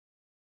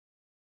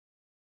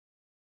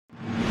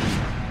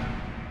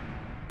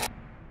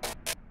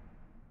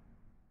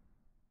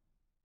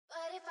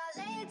I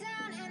lay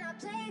down and I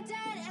play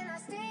dead and I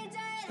stay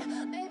dead,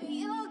 maybe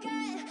you'll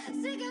get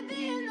sick of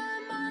being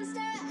the monster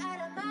out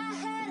of my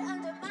head,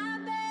 under my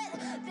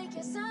bed. Think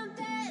you're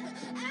something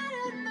out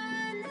of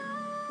my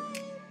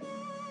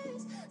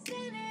nightmares,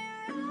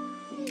 standing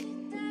right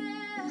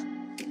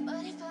there.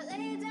 But if I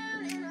lay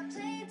down and I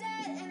play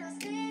dead and I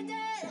stay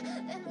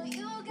dead, then will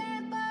you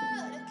get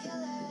bored of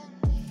killing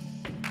me?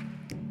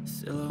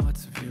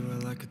 Silhouettes of you are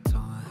like a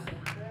taunt.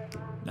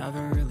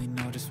 Never really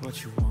know just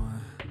what you want.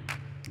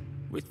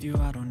 With you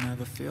I don't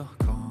ever feel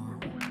calm.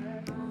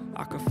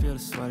 I can feel the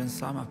sweat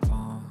inside my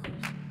palms.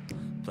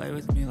 Play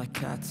with me like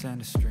cats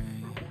and a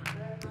string.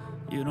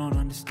 You don't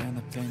understand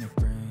the pain it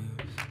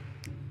brings.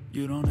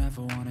 You don't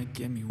ever wanna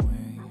give me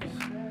wings.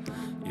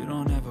 You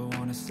don't ever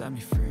wanna set me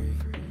free.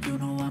 You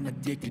know I'm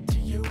addicted to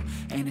you,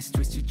 and it's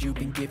twisted, you've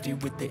been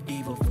gifted with the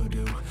evil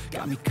voodoo.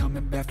 Got me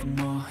coming back for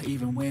more,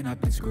 even when I've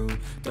been screwed.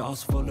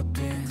 Dolls full of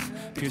pins,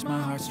 pierce my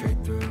heart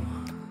straight through.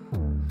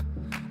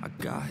 I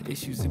got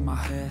issues in my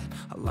head,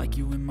 I like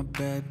you in my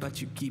bed,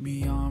 but you keep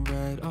me on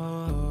red.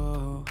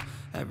 Oh,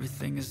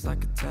 everything is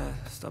like a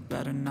test, I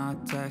better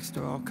not text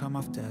or I'll come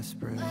off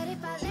desperate. But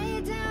if I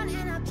lay down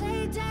and I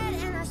play dead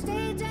and I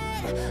stay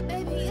dead,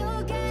 maybe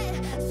you'll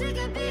get sick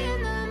of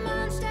being the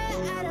monster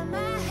out of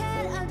my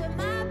head, under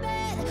my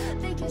bed.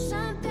 Think you're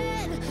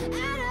something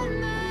out of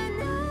my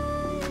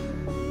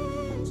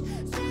nightmares,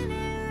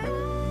 standing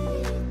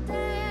right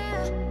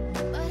there.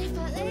 But if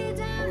I lay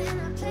down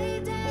and I play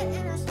dead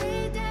and I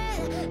stay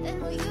dead, then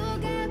will you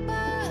get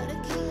bored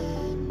of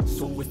killing me?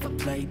 So if I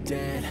play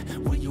dead,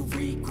 will you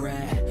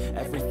regret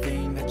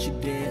everything that you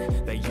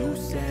did, that you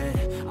said?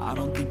 I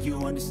don't think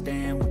you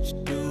understand what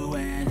you're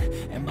doing,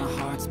 and my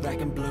heart's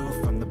black and blue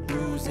from the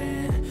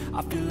bruising.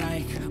 I feel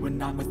like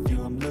when I'm with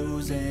you I'm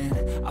losing.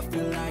 I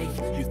feel like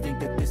you think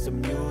that this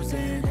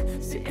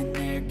amusing, sitting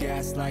there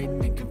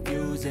gaslighting and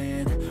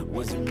confusing.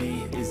 Was it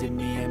me? Is it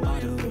me? Am I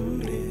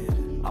deluded?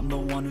 I'm the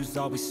one who's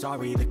always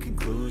sorry, the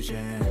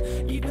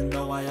conclusion. Even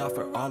though I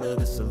offer all of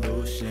the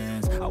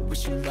solutions, I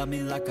wish you loved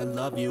me like I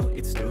love you,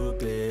 it's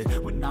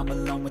stupid. When I'm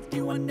alone with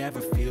you I never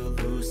feel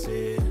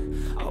lucid.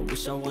 I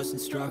wish I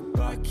wasn't struck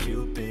by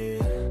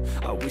Cupid.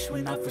 I wish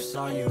when I first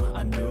saw you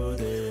I knew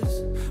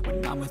this.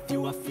 When I'm with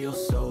you I feel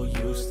so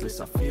useless,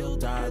 I feel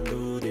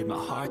diluted,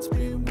 my heart's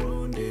been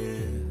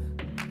wounded.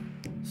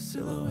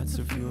 Silhouettes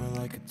of you are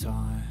like a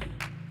taunt.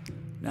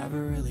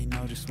 Never really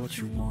know just what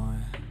you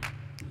want.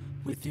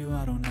 With you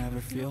I don't ever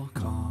feel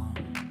calm.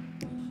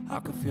 I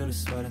can feel the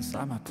sweat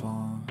inside my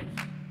palms.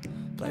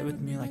 Play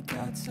with me like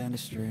cats and a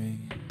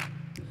string.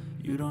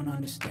 You don't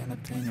understand the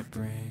pain it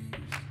brings.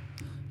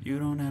 You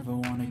don't ever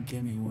wanna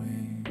give me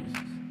wings.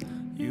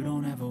 You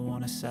don't ever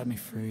wanna set me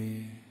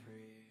free.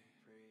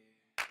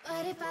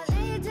 But if I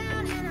lay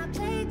down and I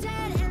play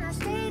dead and I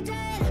stay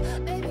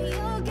dead, maybe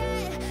you'll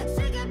get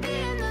sick of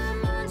being the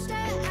monster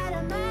out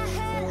of my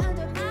head,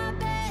 under my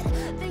bed.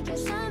 Think you're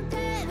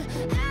something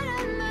out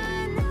of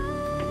my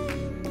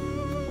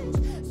nightmares,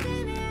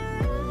 standing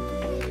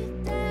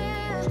right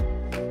there.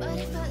 But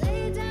if I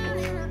lay down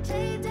and I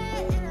play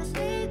dead and I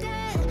stay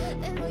dead,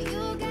 then will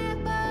you get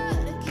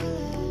bored of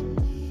killing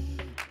me?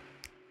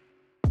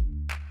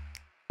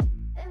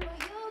 Then will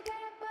you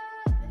get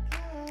bored of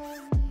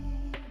killing me?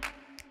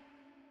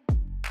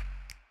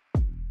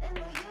 Then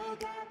will you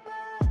get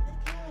bored of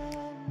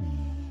killing me?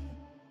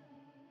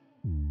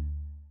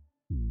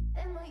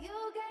 Then will you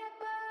get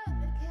bored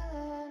of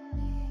killing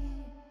me?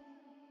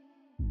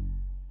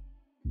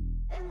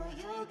 Then will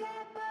you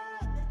get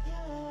bored of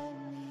killing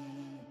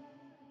me?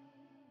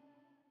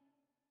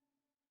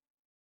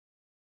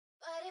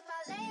 But if I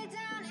lay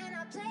down and I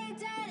play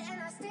dead and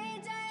I stay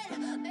dead,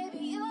 maybe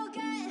you'll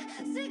get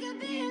sick of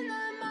being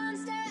the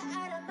monster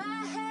out of my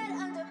head,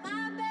 under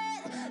my bed.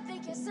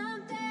 Think you're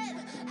something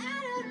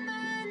out of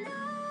my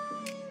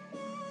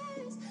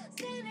nightmares,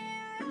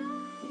 standing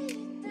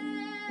right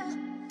there.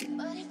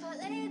 But if I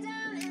lay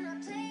down and I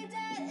play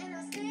dead and I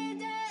stay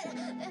dead,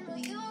 then will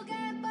you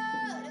get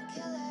bored of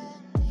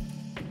killing me?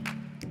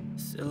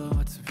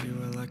 Silhouettes of you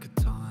are like a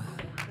taunt.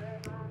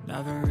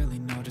 Never really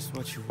know just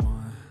what you want.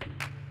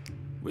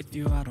 With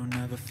you I don't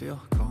ever feel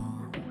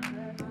calm.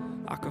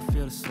 I can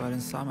feel the sweat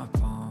inside my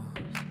palms.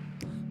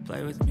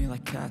 Play with me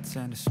like cats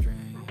and a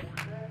string.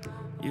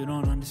 You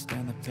don't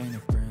understand the pain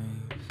it brings.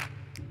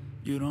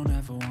 You don't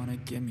ever wanna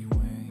give me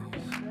wings.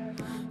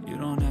 You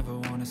don't ever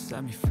wanna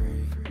set me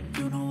free.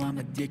 You know I'm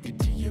addicted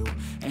to you,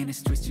 and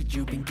it's twisted,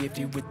 you've been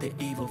gifted with the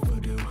evil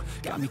voodoo.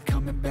 Got me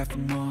coming back for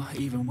more,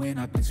 even when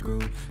I've been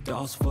screwed.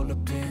 Dolls full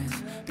of pins,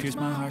 pierce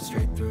my heart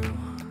straight through.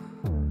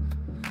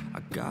 I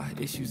got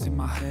issues in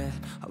my head,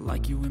 I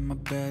like you in my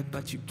bed,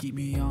 but you keep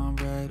me on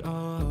red.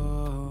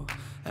 Oh,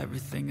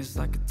 everything is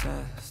like a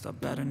test, I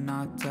better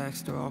not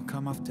text or I'll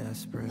come off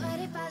desperate. But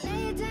if I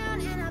lay down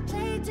and I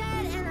play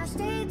dead and I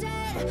stay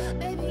dead,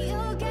 maybe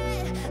you'll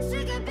get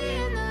sick of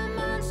being the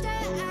monster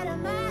out of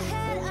my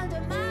head,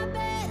 under my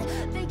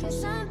bed. Think you're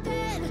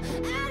something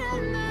out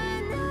of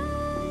my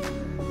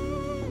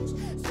nightmares,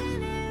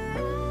 standing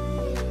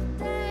right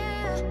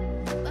there.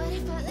 But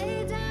if I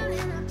lay down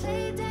and I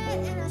play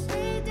dead and I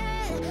stay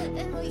dead,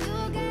 then will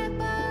you get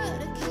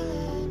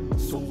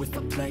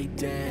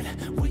dead,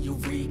 will you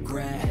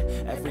regret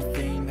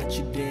everything that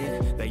you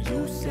did, that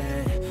you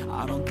said?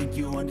 I don't think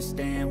you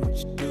understand what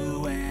you're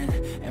doing,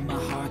 and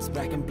my heart's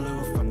black and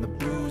blue from the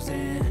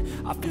bruising.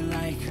 I feel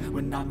like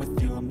when I'm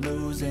with you I'm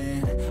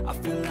losing. I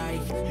feel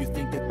like you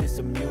think that this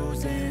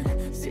amusing,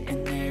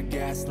 sitting there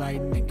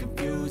gaslighting and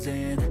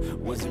confusing.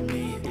 Was it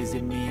me? Is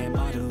it me? Am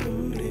I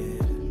deluded?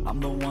 I'm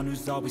the one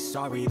who's always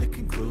sorry, the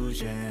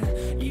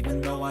conclusion,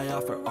 even though I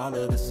offer all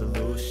of the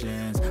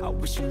solutions. I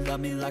wish you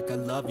loved me like I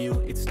love you,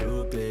 it's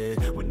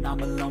stupid. When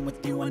I'm alone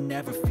with you I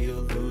never feel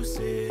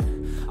lucid.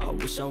 I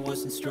wish I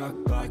wasn't struck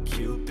by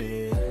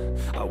Cupid.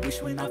 I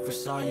wish when I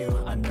first saw you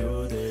I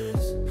knew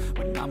this.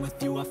 When I'm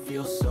with you I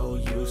feel so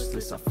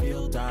useless, I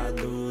feel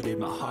diluted,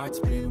 my heart's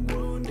been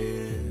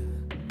wounded.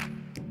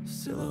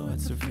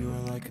 Silhouettes of you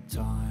are like a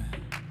taunt,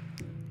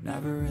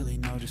 never really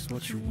know just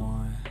what you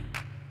want.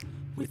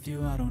 With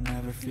you I don't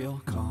ever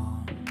feel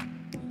calm,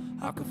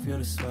 I can feel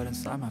the sweat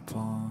inside my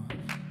palms.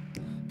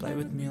 Play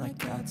with me like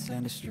cats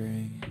and a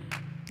string,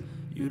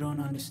 you don't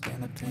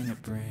understand the pain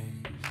it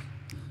brings.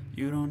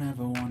 You don't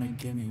ever wanna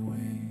give me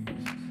wings,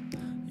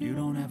 you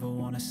don't ever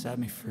wanna set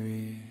me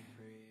free.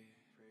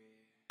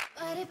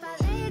 But if I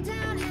lay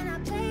down and I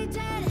play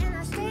dead and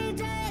I stay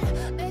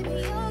dead,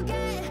 baby you'll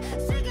get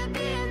sick of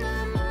being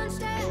the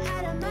monster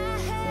out of my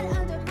head,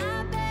 under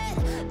my bed,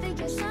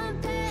 thinking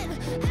something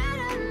out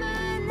of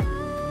my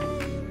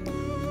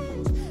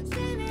nightmares,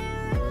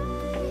 standing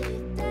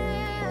right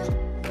there.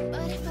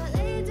 But if I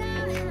lay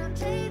down and I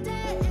play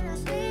dead and I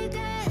stay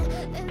dead,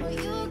 then will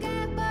you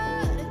get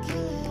bored of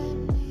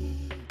killing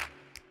me?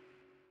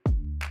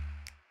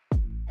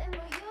 Then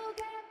will you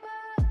get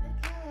bored of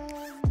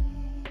killing me?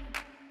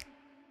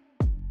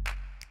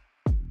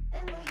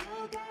 And will you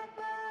get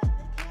bored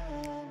of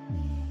killing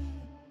me?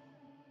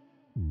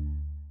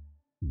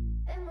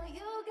 And will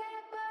you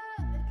get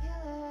bored of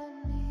killing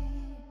me?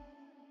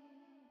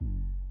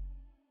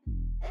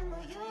 And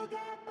will you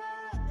get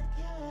bored of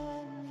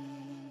killing me?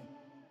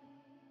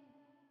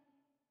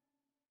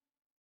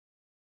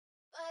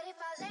 But if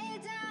I lay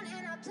down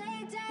and I play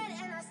dead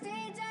and I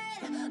stay dead,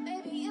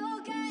 baby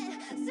you'll get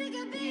sick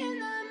of being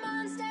the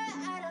monster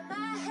out of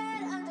my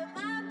head, under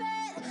my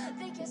bed,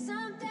 thinking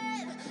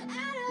something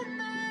out of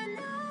my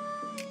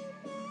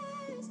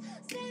nightmares,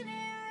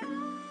 standing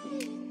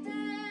right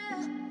there.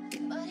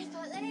 But if I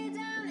lay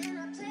down and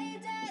I play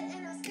dead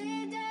and I stay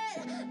dead,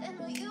 then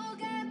will you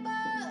get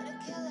bored of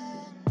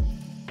killing me?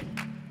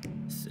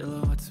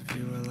 Silhouettes of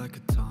you are like a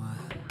taunt,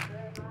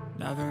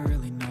 never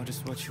really know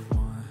just what you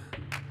want.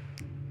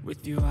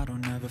 With you I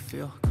don't ever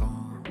feel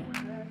calm,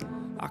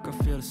 I can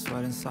feel the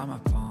sweat inside my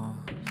palms.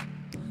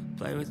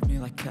 Play with me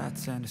like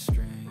cats and a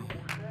string,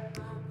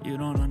 you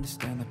don't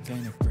understand the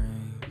pain it brings.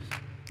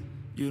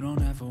 You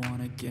don't ever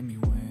wanna give me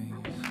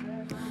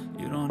wings,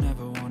 you don't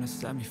ever wanna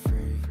set me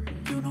free.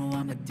 You know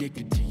I'm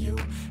addicted to you,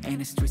 and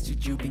it's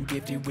twisted, you've been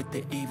gifted with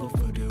the evil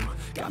voodoo.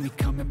 Got me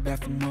coming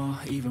back for more,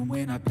 even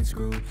when I've been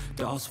screwed.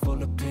 Dolls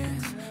full of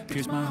pins,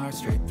 pierce my heart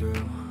straight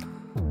through.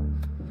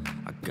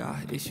 I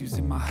got issues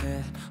in my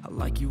head, I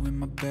like you in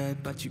my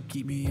bed, but you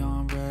keep me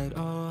on red.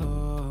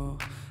 Oh,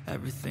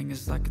 everything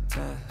is like a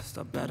test,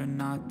 I better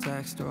not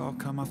text or I'll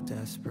come off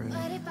desperate.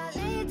 But if I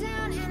lay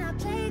down and I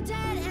play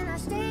dead and I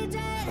stay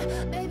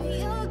dead, baby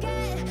you'll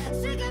get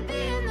sick of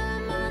being the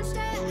monster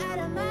out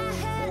of my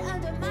head,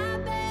 under my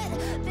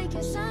bed,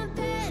 thinking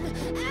something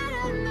out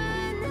of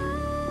my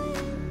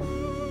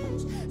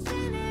nightmares,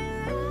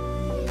 standing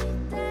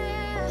right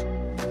there.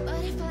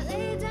 But if I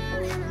lay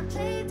down and I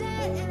play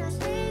dead and I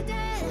stay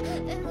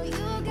dead, then will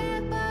you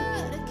get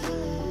bored of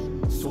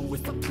killing me? So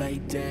if I play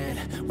dead,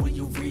 will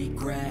you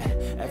regret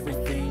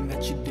everything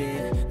that you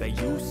did, that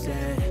you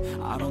said?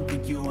 I don't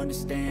think you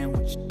understand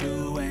what you're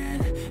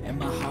doing, and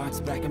my heart's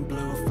black and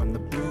blue from the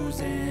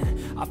bruising.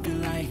 I feel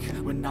like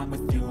when I'm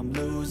with you I'm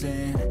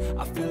losing.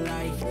 I feel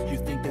like you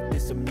think that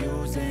this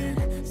amusing,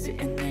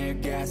 sitting there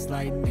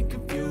gaslighting and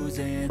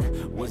confusing.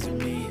 Was it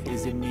me?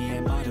 Is it me?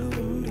 Am I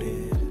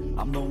deluded?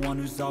 I'm the one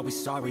who's always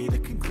sorry, the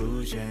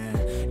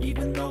conclusion,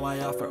 even though I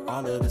offer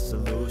all of the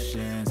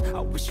solutions. I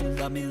wish you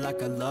loved me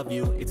like I love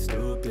you, it's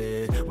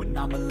stupid. When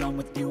I'm alone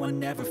with you I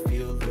never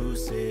feel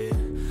lucid.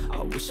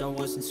 I wish I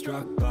wasn't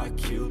struck by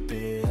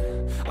Cupid.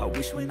 I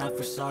wish when I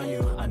first saw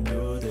you I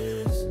knew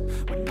this.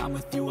 When I'm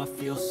with you I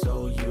feel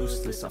so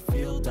useless, I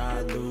feel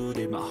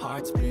diluted, my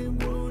heart's been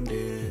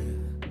wounded.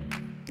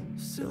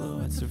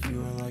 Silhouettes of you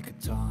are like a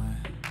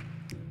taunt,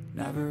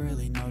 never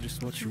really know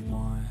just what you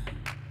want.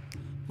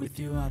 With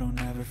you I don't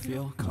ever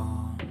feel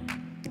calm,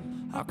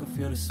 I can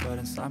feel the sweat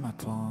inside my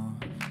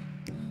palms.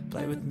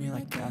 Play with me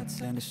like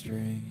cats and a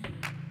string,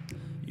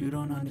 you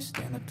don't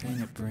understand the pain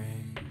it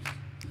brings.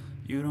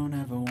 You don't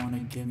ever wanna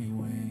give me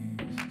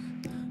wings,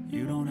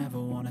 you don't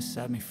ever wanna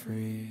set me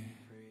free.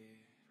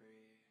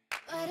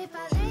 But if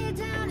I lay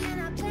down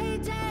and I play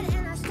dead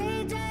and I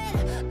stay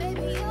dead,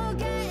 baby you'll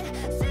get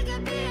sick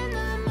of being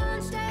the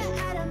monster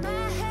out of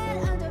my head,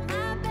 under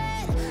my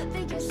bed,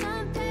 thinking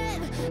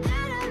something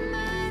out of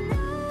my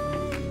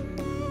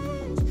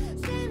nightmares,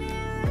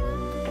 standing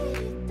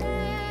right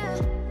there.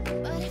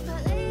 But if I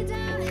lay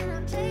down and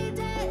I play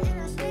dead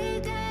and I stay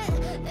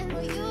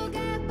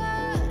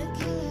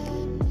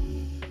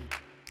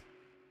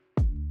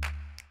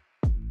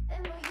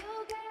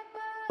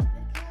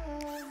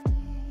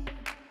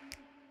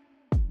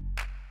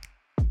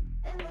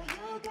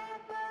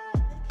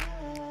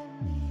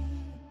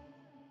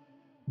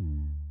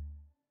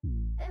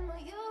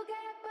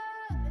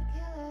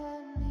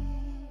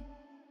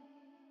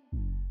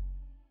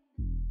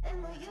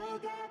you'll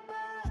get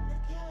bored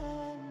of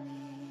killing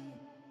me.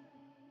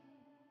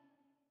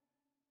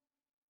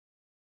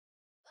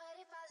 But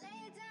if I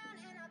lay down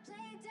and I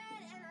play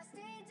dead and I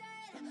stay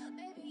dead,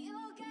 baby,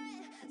 you'll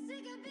get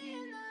sick of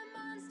being the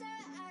monster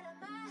out of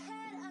my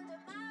head, under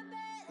my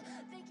bed.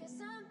 Think you're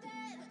something